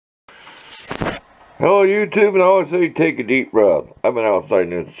Hello YouTube, and I always say take a deep breath. I've been outside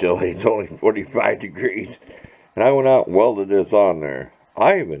and it's chilly. It's only 45 degrees. And I went out and welded this on there.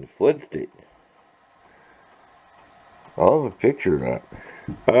 I even flitzed it. I'll have a picture of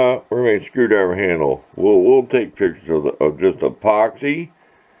that. We're making a screwdriver handle. We'll take pictures of just epoxy,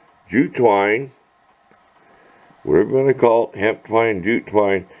 jute twine, whatever you want to call it, hemp twine, jute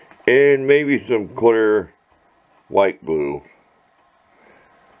twine, and maybe some clear white glue.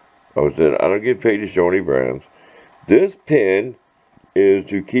 I don't get paid to show any brands. This pin is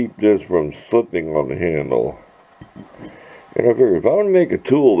to keep this from slipping on the handle. And I figure if I want to make a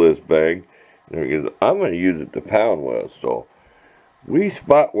tool this big, I'm going to use it to pound with. So we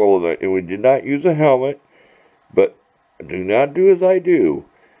spot welded it, and we did not use a helmet, but do not do as I do.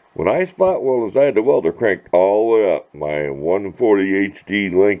 When I spot welded, I had the welder cranked all the way up, my 140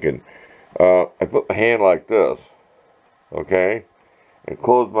 HD Lincoln. I put my hand like this, okay? And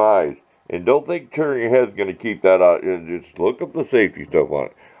close my eyes. And don't think turning your head's going to keep that out. Just look up the safety stuff on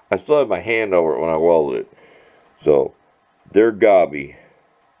it. I still had my hand over it when I welded it. So, they're gobby.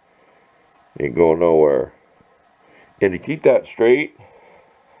 Ain't going nowhere. And to keep that straight,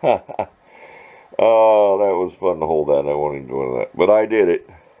 oh, that was fun to hold that. I wasn't doing that. But I did it.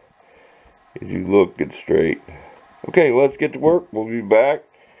 As you look, get straight. Okay, let's get to work. We'll be back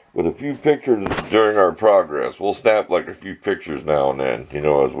with a few pictures during our progress. We'll snap like a few pictures now and then, you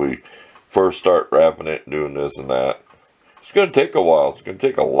know, as we first start wrapping it and doing this and that. It's going to take a while. It's going to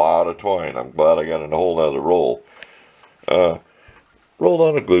take a lot of twine. I'm glad I got in a whole nother roll. Rolled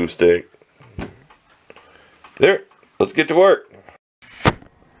on a glue stick. There, let's get to work.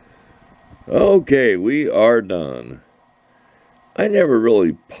 Okay, we are done. I never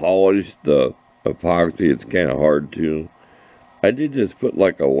really polished the epoxy. It's kind of hard to. I did just put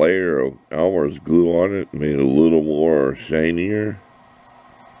like a layer of Elmer's glue on it, made it a little more shinier.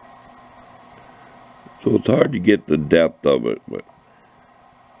 So it's hard to get the depth of it, but.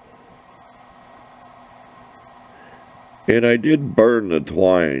 And I did burn the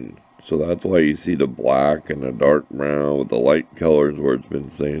twine, so that's why you see the black and the dark brown with the light colors where it's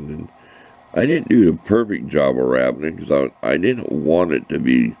been sanded. I didn't do a perfect job of wrapping it because I didn't want it to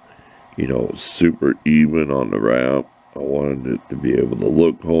be, you know, super even on the wrap. I wanted it to be able to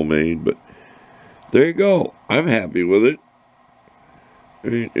look homemade, but there you go. I'm happy with it. I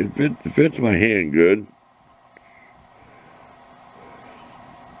mean, it fits my hand good.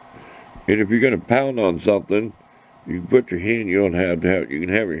 And if you're going to pound on something, you can put your hand, you can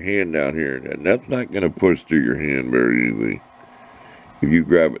have your hand down here, and that's not going to push through your hand very easily if you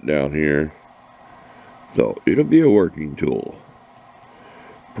grab it down here. So it'll be a working tool.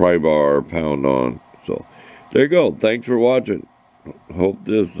 Pry bar, pound on. So there you go. Thanks for watching. Hope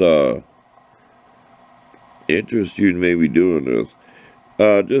this interests you in maybe doing this.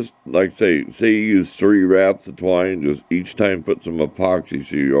 Just like say you use 3 wraps of twine, just each time put some epoxy,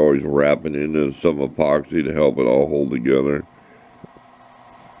 so you're always wrapping into some epoxy to help it all hold together.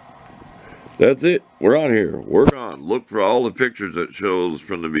 That's it. We're on here. We're on. Look for all the pictures that shows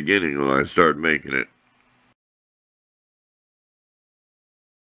from the beginning when I started making it.